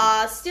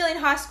are still in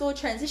high school,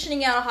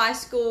 transitioning out of high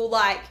school.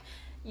 Like,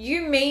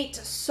 you meet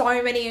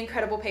so many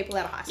incredible people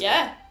out of high school.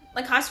 Yeah.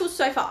 Like, high school's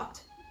so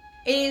fucked.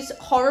 It is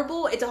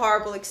horrible. It's a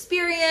horrible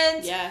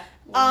experience. Yeah.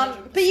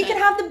 But you can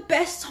have the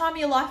best time of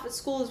your life at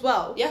school as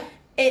well. Yeah.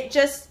 It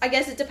just, I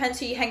guess it depends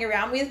who you hang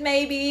around with,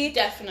 maybe.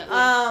 Definitely.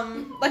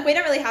 Like, we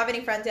don't really have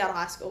any friends out of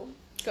high school.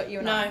 Got you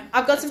and I.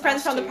 I've got some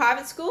friends from the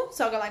private school,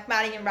 so I've got, like,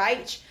 Maddie and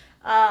Rach.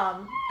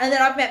 And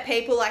then I've met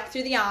people, like,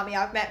 through the army.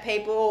 I've met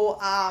people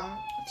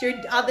through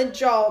other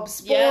jobs,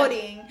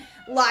 sporting. Yeah.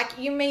 Like,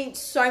 you meet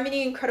so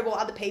many incredible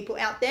other people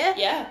out there.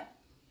 Yeah.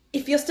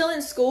 If you're still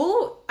in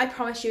school, I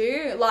promise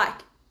you, like,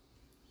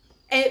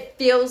 it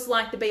feels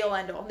like the be-all,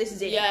 end-all. This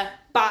is it. Yeah.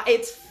 But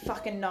it's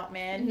fucking not,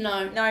 man.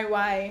 No. No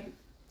way.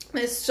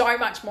 There's so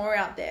much more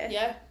out there.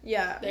 Yeah.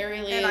 Yeah. There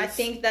really and is. I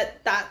think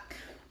that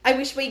I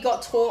wish we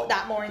got taught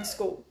that more in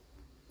school.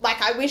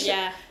 Like, I wish...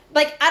 Yeah.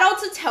 Like,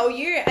 adults will tell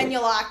you, and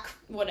you're like...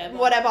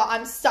 Whatever.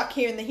 I'm stuck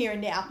here in the here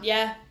and now.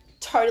 Yeah.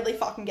 Totally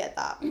fucking get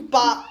that.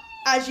 But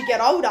as you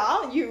get older,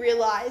 you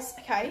realise,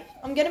 okay,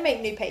 I'm going to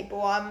meet new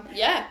people.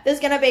 There's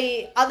going to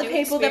be other new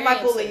people than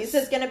my bullies.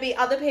 There's going to be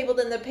other people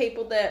than the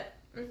people that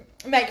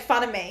make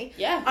fun of me.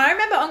 Yeah. I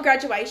remember on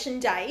graduation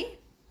day...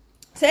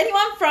 So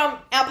anyone from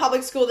our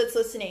public school that's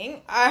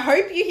listening, I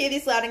hope you hear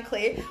this loud and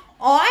clear.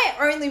 I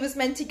only was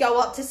meant to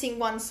go up to sing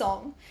one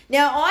song.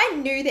 Now, I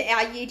knew that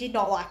our year did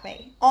not like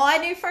me. I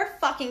knew for a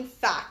fucking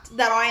fact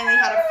that I only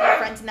had a few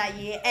friends in that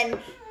year. And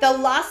the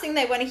last thing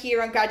they want to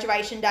hear on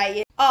graduation day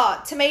is,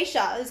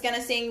 Tamisha is going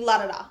to sing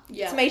la-da-da.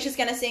 Yeah. Tamisha's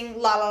going to sing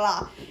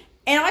la-la-la.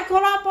 And I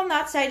got up on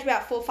that stage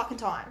about 4 fucking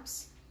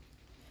times.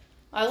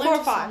 I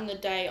learned to sing the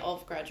day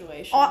of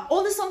graduation.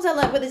 All the songs I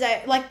learned were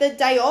the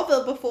day of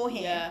or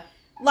beforehand. Yeah.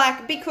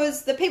 Like,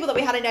 because the people that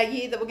we had in our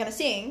year that were going to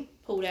sing...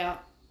 Pulled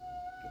out.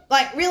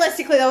 Like,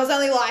 realistically, there was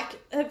only,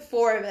 like,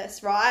 4 of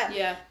us, right?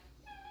 Yeah.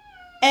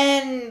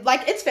 And,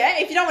 like, it's fair.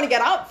 If you don't want to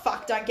get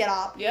up, don't get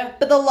up. Yeah.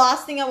 But the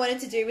last thing I wanted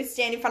to do was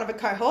stand in front of a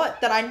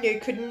cohort that I knew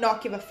could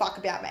not give a fuck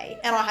about me.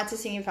 And I had to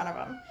sing in front of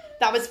them.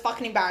 That was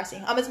fucking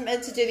embarrassing. I was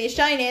meant to do the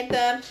Australian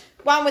anthem,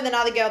 one with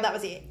another girl, that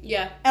was it.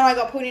 Yeah. And I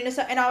got pulled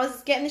into... And I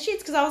was getting the shits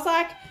because I was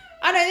like...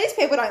 I know these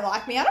people don't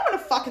like me. I don't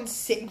want to fucking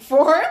sing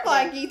for it.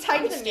 Like, you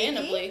take the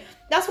mickey.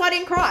 That's why I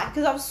didn't cry.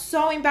 Because I was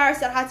so embarrassed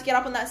that I had to get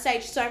up on that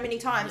stage so many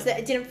times that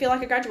it didn't feel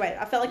like I graduated.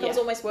 I felt like I was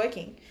almost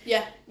working.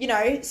 Yeah. You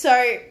know,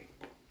 so...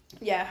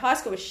 Yeah, high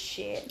school was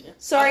shit. Yeah.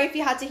 Sorry if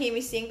you had to hear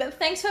me sing, but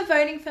thanks for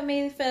voting for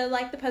me for,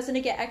 like, the person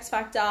to get X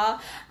Factor.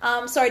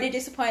 Sorry to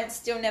disappoint.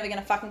 Still never going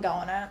to fucking go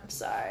on it.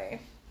 So... I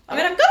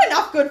mean, I've got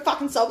enough good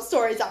fucking sob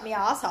stories up my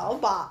asshole,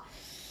 but...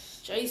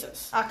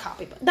 Jesus. I can't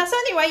be... That's the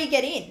only way you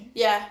get in.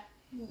 Yeah.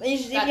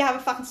 If you have a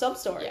fucking sob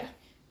story. Yeah.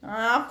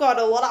 I've got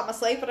a lot up my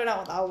sleeve, but I don't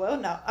want the whole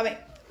world know. I mean,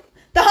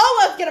 the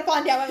whole world's going to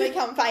find out when we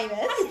become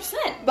famous.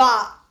 100%.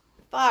 But,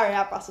 far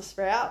out, Brussels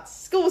sprouts.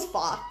 School's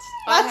fucked.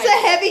 That's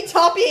a heavy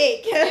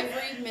topic.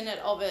 Every minute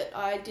of it,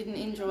 I didn't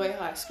enjoy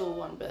high school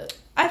one bit.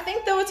 I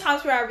think there were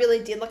times where I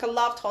really did. Like, I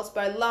loved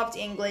hospo, loved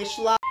English,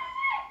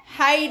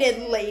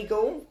 hated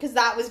legal, because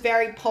that was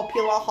very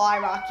popular,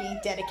 hierarchy,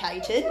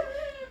 dedicated.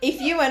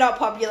 If you were not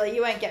popular,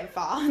 you weren't getting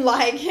far.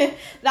 Like,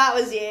 that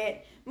was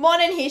it.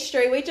 Modern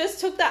history, we just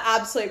took the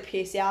absolute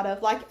piss out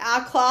of. Like,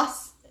 our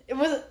class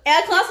was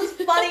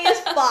funny as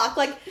fuck.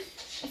 Like,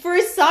 for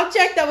a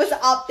subject that was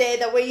up there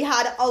that we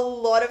had a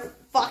lot of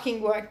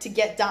fucking work to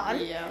get done,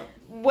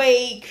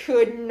 we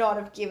could not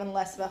have given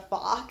less of a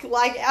fuck.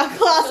 Like, our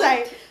class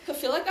I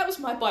feel like that was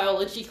my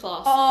biology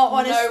class. Oh,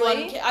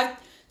 honestly. No one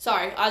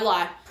sorry, I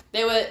lie.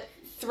 There were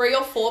 3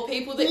 or 4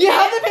 people that you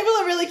have the people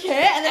that really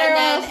care, and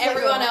then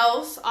everyone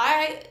else.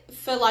 I,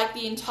 for like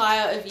the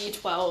entire of year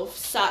 12,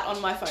 sat on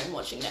my phone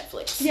watching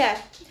Netflix.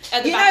 Yeah.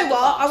 You know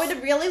what? I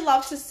would really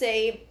love to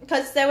see,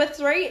 because there were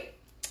three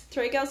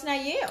girls in our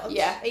year.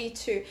 Yeah.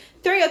 3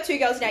 or 2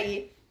 girls in our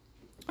year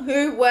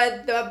who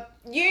were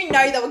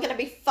they were going to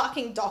be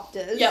fucking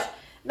doctors. Yep.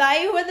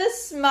 They were the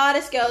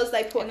smartest girls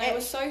they put. And they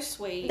were so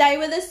sweet. They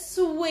were the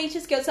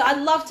sweetest girls. So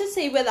I'd love to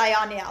see where they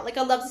are now. Like,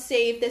 I'd love to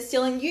see if they're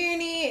still in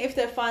uni, if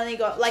they've finally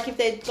got, like, if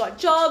they've got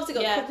jobs, they've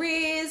got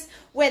careers,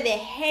 where they're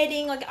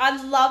heading. Like,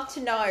 I'd love to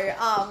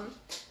know.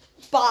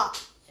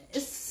 But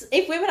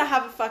if we were to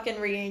have a fucking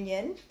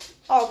reunion,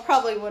 I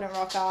probably wouldn't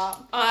rock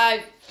up.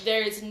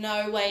 There is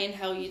no way in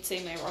hell you'd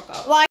see me rock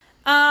up. Like,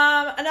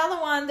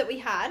 another one that we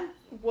had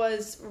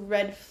was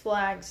red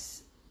flags.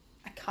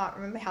 I can't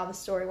remember how the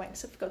story went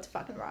because I forgot to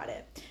fucking write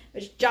it. It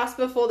was just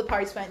before the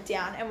post went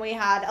down, and we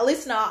had a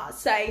listener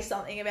say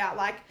something about,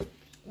 like,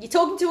 you're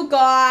talking to a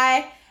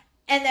guy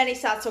and then he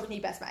starts talking to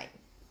your best mate.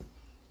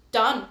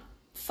 Done.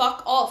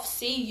 Fuck off.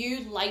 See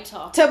you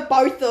later. To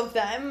both of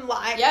them,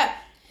 like... Yeah.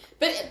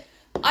 But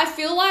I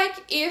feel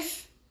like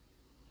if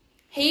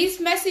he's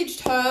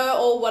messaged her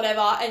or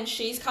whatever and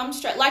she's come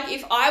straight. Like,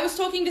 if I was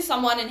talking to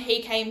someone and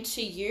he came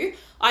to you,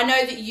 I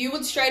know that you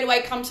would straight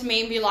away come to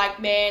me and be like,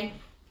 man,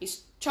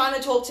 he's trying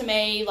to talk to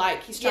me,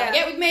 like, he's trying to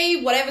get with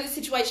me, whatever the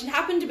situation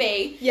happened to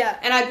be. Yeah.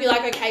 And I'd be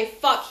like, okay,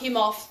 fuck him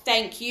off,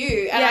 thank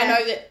you. And I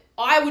know that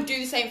I would do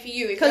the same for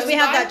you. Because we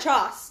have that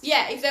trust.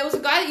 Yeah, if there was a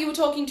guy that you were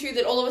talking to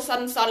that all of a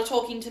sudden started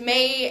talking to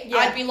me,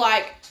 I'd be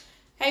like,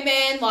 hey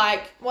man,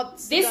 like,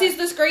 this is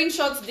the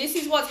screenshots, this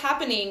is what's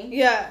happening.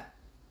 Yeah.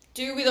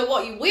 Do with it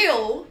what you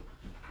will,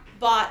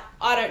 but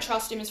I don't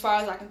trust him as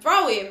far as I can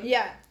throw him.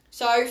 Yeah.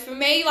 So for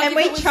me, like... And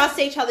we trust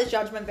each other's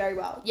judgment very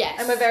well. Yes.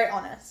 And we're very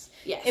honest.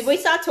 Yes. If we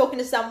start talking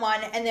to someone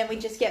and then we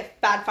just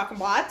get bad fucking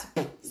vibes,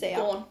 see ya.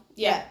 Gone.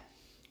 Yeah.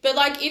 But,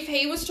 like, if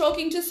he was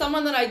talking to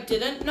someone that I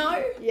didn't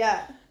know...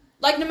 Yeah.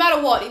 Like, no matter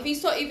what, if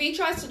he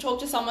tries to talk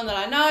to someone that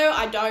I know,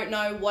 I don't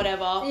know,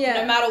 whatever,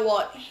 no matter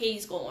what,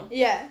 he's gone.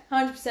 Yeah,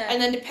 100%.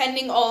 And then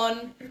depending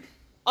on...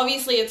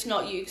 Obviously, it's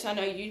not you, because I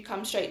know you'd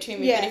come straight to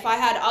me. Yeah. But if I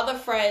had other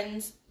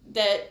friends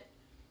that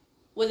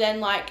were then,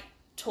 like,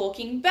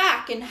 talking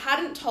back and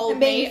hadn't told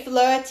me... being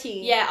flirty.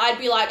 Yeah, I'd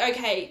be like,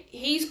 okay,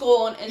 he's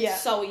gone and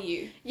so are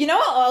you. You know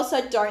what I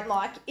also don't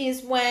like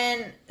is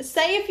when...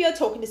 Say if you're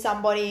talking to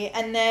somebody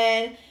and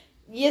then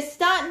you're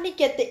starting to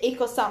get the ick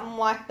or something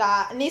like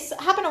that. And this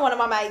happened to one of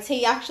my mates.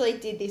 He actually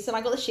did this and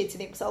I got the shits at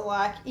him. So I was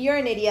like, you're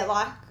an idiot.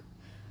 Like,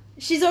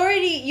 you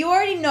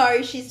already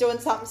know she's doing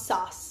something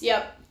sus.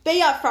 Yep. Be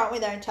upfront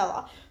with her and tell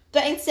her.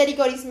 But instead he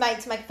got his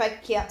mate to make a fake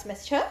account to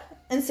message her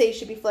and see if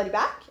she'd be flirty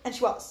back. And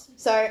she was.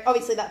 So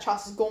obviously that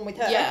trust is gone with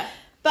her. Yeah.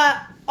 But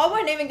I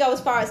won't even go as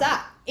far as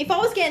that. If I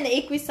was getting the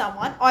ick with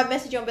someone, I'd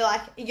message you and be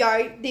like,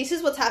 yo, this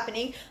is what's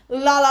happening.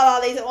 La la la,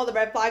 these are all the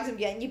red flags I'm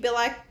getting. You'd be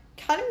like,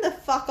 cut him the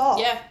fuck off.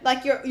 Yeah.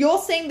 Like, you're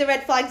seeing the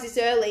red flags this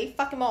early.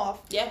 Fuck him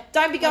off. Yeah.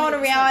 Don't be going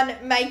 100%. around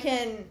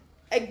making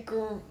an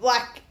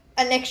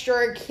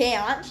extra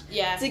account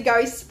to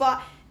go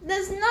spot.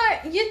 There's no...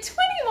 You're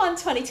 21,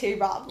 22,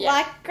 bruv. Yeah.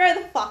 Like, grow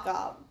the fuck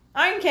up.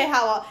 I don't care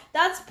how old.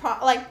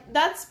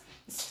 That's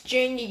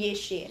junior year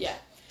shit. Yeah.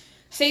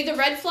 See, the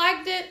red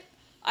flag that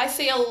I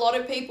see a lot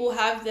of people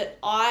have that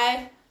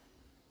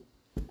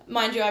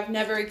mind you, I've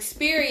never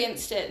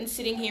experienced it, and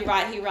sitting here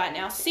right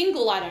now,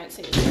 single, I don't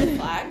see as a red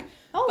flag.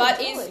 But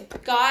totally. Is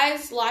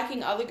guys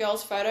liking other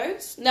girls'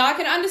 photos. Now, I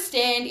can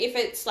understand if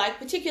it's, like,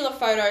 particular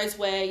photos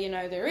where, you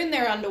know, they're in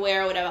their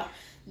underwear or whatever.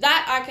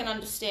 That I can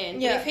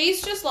understand. Yeah. But if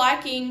he's just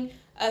liking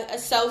a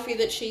selfie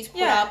that she's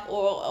put up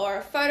or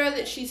a photo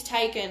that she's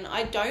taken,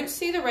 I don't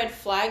see the red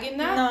flag in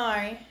that.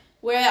 No.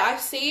 Where I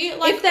see,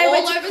 like, if they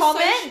all were to over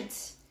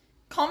comment,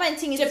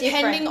 commenting is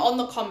depending different. on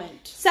the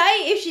comment.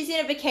 Say if she's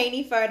in a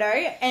bikini photo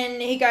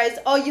and he goes,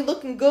 oh, you're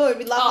looking good.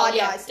 We love hard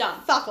eyes. Done.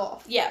 Fuck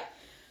off. Yeah.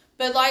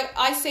 But, like,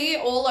 I see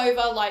it all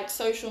over, like,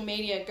 social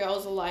media.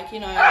 Girls are like,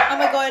 you know... Oh,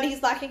 my God,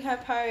 he's liking her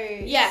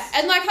pose. Yeah,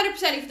 and, like,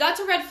 100%, if that's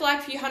a red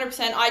flag for you,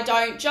 100%, I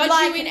don't judge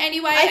you in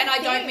any way, I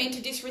don't mean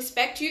to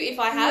disrespect you if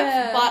I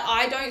have, but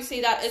I don't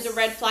see that as a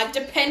red flag,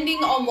 depending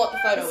on what the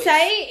photo is.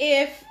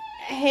 Say if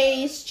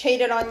he's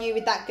cheated on you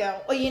with that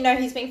girl, or you know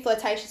he's being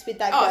flirtatious with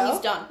that girl. Oh,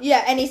 he's done.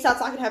 Yeah, and he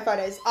starts liking her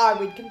photos. I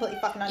would completely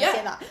fucking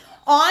understand that.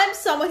 I'm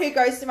someone who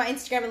goes to my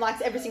Instagram and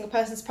likes every single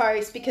person's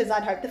post because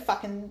I'd hope that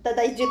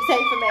they did the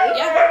same for me.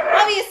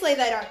 Yeah. Obviously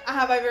they don't. I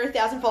have over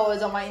 1,000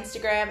 followers on my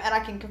Instagram and I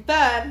can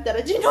confirm that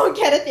I do not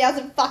get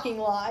 1,000 fucking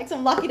likes.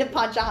 I'm lucky to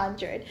punch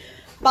 100.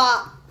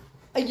 But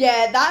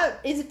yeah,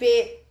 that is a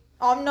bit...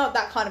 I'm not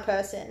that kind of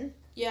person.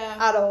 Yeah.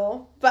 At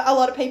all. But a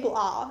lot of people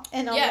are.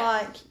 And I'm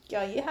like,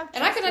 yo, you have to...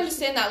 And I can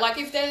understand that. Like,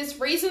 if there's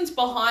reasons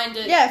behind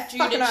it due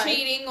to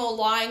cheating or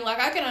lying, like,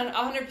 I can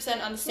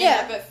 100% understand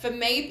that. But for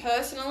me,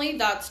 personally,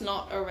 that's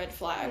not a red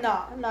flag.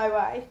 No, no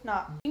way.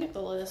 No. Look at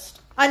the list.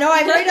 I know,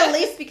 I wrote a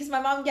list because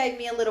my mum gave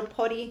me a little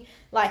potty,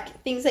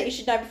 like, things that you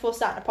should know before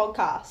starting a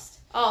podcast.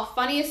 Oh,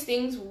 funniest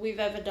things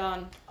we've ever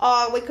done.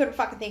 Oh, we couldn't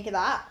fucking think of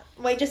that.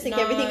 We just think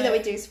everything that we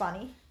do is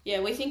funny.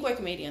 Yeah, we think we're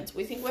comedians.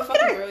 We think we're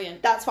fucking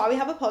brilliant. That's why we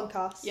have a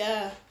podcast.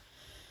 Yeah.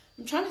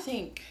 I'm trying to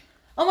think.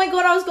 Oh my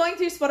God, I was going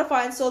through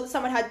Spotify and saw that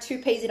someone had 2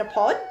 peas in a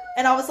pod.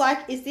 And I was like,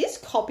 is this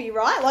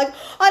copyright? Like,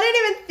 I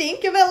didn't even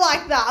think of it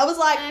like that. I was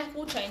like...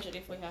 we'll change it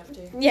if we have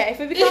to. Yeah, if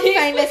we become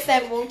famous,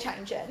 then we'll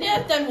change it.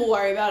 Yeah, then we'll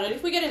worry about it.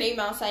 If we get an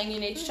email saying you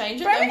need to change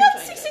it, Bro, then we we'll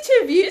got change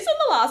 62 views on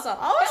the last one.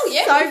 I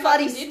was so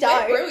bloody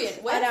stoked. We're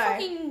brilliant. We're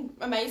fucking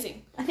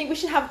amazing. I think we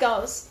should have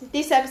goals.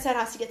 This episode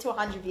has to get to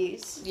 100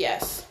 views.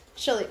 Yes.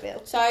 Surely it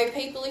will. So,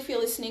 people, if you're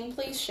listening,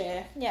 please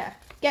share. Yeah.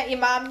 Get your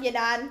mum, your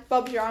nan,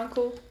 Bob's your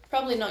uncle.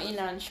 Probably not your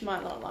nan. She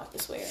might not like the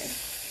swearing.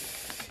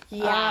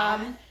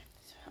 Yeah.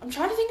 I'm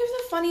trying to think of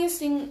the funniest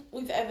thing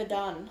we've ever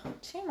done.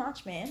 Too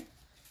much, man.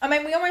 I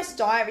mean, we almost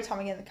die every time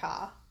we get in the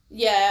car.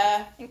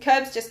 Yeah. And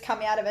curbs just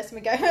come out of us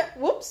and we go,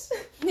 whoops.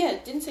 Yeah,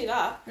 didn't see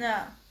that.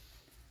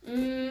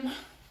 No.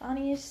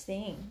 Funniest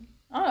thing.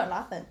 I don't know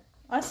nothing.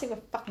 I just think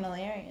we're fucking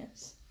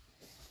hilarious.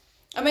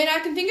 I mean, I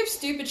can think of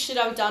stupid shit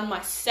I've done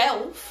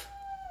myself.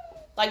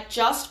 Like,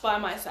 just by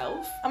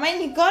myself. I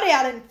mean, you got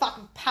out and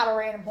fucking pat a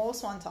random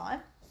horse one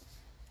time.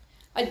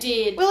 I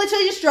did. We were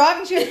literally just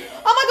driving. She went,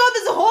 oh my God,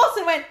 there's a horse.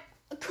 And went,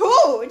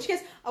 cool. And she goes,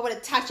 I want to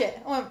touch it.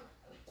 I went,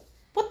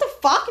 what the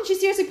fuck? And she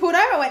seriously pulled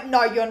over. I went,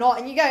 no, you're not.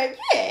 And you go,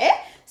 yeah.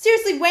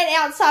 Seriously went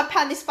outside,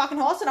 patting this fucking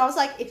horse, and I was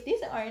like, if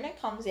this owner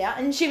comes out,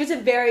 and she was a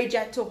very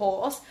gentle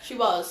horse. She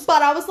was.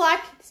 But I was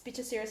like, this bitch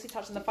is seriously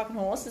touching the fucking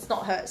horse. It's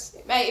not hers.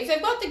 Mate, if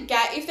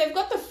they've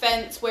got the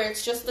fence where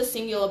it's just the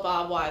singular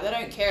barbed wire, they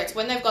don't care. It's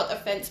when they've got the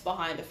fence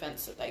behind a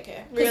fence that they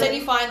care. Because then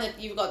you find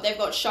that they've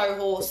got show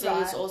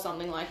horses or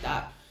something like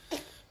that.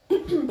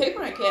 People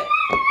don't care.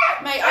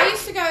 Mate, I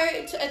used to go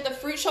at the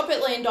fruit shop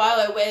at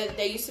Landilo where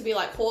there used to be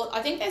like horse.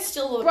 I think there's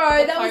still a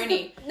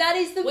pony. That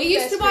is the We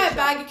used to buy a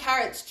bag of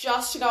carrots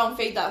just to go and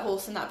feed that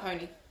horse and that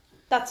pony.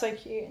 That's so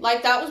cute.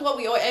 Like, that was what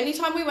we always...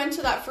 Anytime we went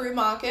to that fruit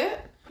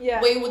market,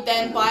 we would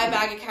then buy a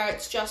bag of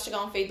carrots just to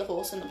go and feed the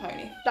horse and the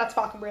pony. That's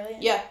fucking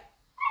brilliant. Yeah.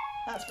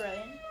 That's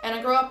brilliant. And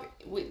I grew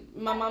up with...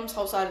 My mum's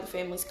whole side of the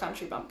family's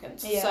country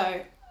bumpkins. Yeah.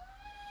 So,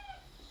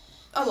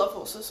 I love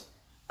horses.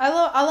 I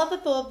love the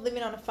thought of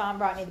living on a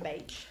farm right near the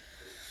beach.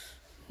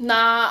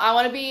 Nah, I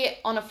want to be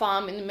on a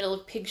farm in the middle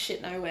of pig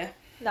shit nowhere.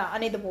 Nah, I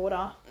need the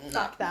water.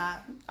 Fuck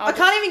that. I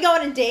can't even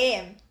go in a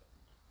dam.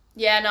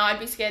 Yeah, no, I'd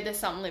be scared there's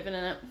something living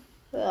in it.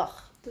 Ugh,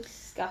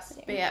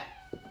 disgusting. But yeah,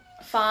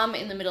 farm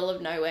in the middle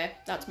of nowhere.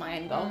 That's my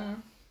end goal.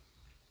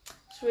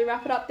 Should we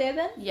wrap it up there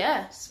then?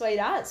 Yeah. Sweet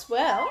as.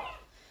 Well,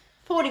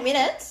 40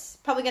 minutes.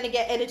 Probably going to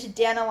get edited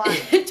down to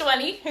like...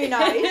 20. Who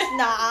knows?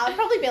 Nah, it'll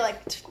probably be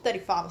like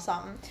 35 or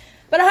something.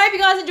 But I hope you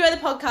guys enjoy the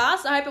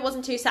podcast. I hope it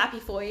wasn't too sappy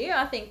for you.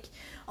 I think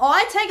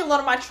I take a lot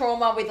of my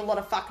trauma with a lot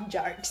of fucking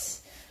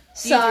jokes.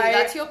 So you do.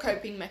 That's your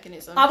coping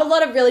mechanism. I have a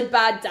lot of really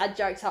bad dad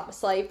jokes up my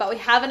sleeve, but we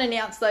haven't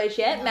announced those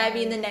yet. No.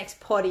 Maybe in the next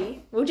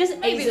potty. We'll just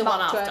ease them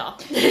up to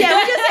it. Yeah,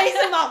 we'll just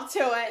ease them up to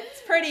it.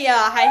 It's pretty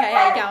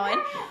hey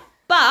going.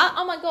 But,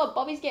 oh my God,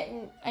 Bobby's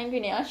getting angry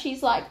now.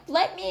 She's like,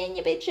 let me in,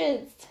 you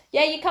bitches.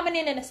 Yeah, you're coming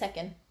in a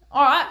second.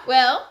 All right,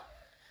 well...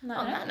 On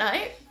that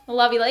note,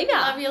 love you, leave ya.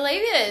 Love you,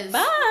 leavers.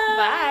 Bye.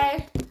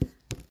 Bye.